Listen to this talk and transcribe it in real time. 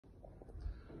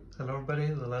Hello everybody,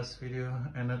 the last video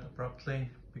ended abruptly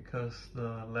because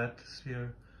the lead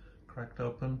sphere cracked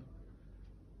open,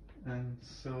 and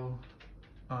so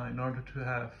in order to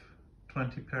have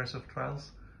 20 pairs of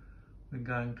trials, we're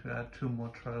going to add 2 more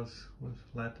trials with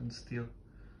lead and steel.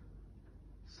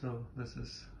 So this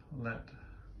is lead.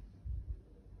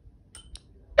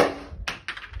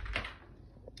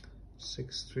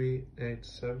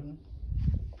 ME-9889.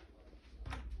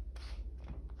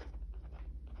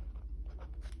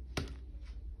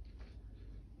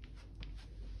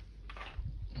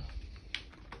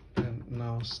 And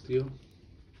now steel.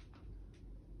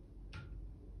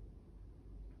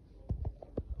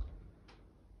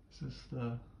 This is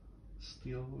the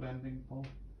steel landing ball.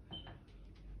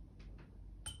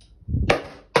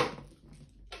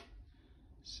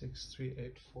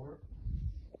 ME-6384.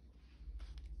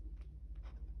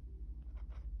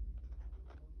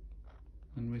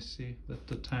 And we see that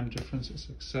the time difference is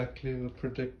exactly the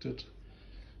predicted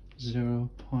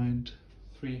 0.3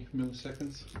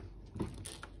 milliseconds.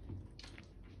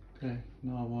 Okay,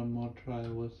 now one more try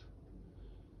with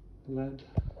lead.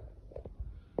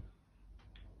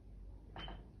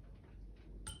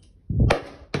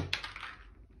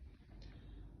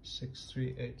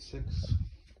 ME-6386.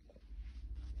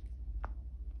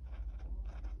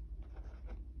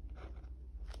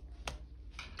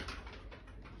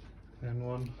 And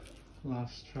one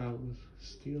last try with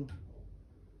steel.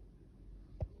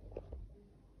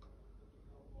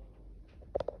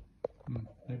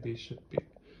 Maybe it should be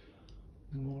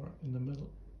more in the middle.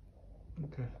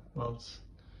 Okay, well, it's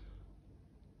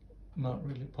not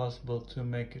really possible to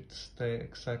make it stay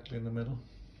exactly in the middle.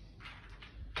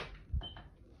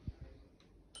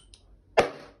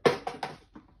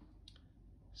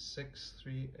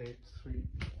 ME-6383.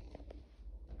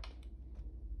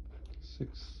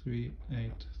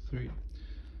 ME-6383.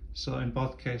 So in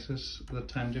both cases the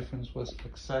time difference was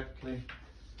exactly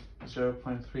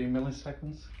 0.3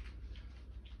 milliseconds.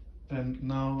 And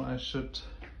now I should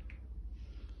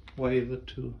weigh the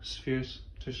 2 spheres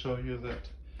to show you that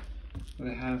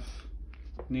they have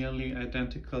nearly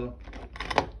identical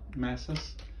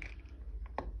masses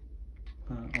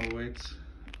or weights,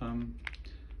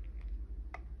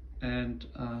 and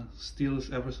steel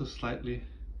is ever so slightly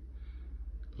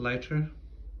lighter,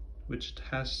 which it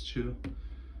has to,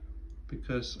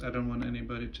 because I don't want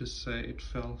anybody to say it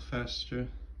fell faster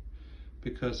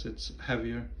because it's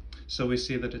heavier. So we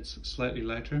see that it's slightly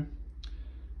lighter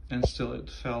and still it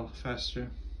fell faster,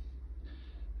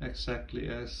 exactly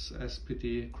as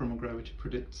SPD chromogravity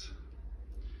predicts.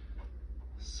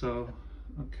 So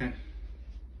okay,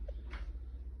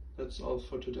 that's all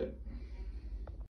for today.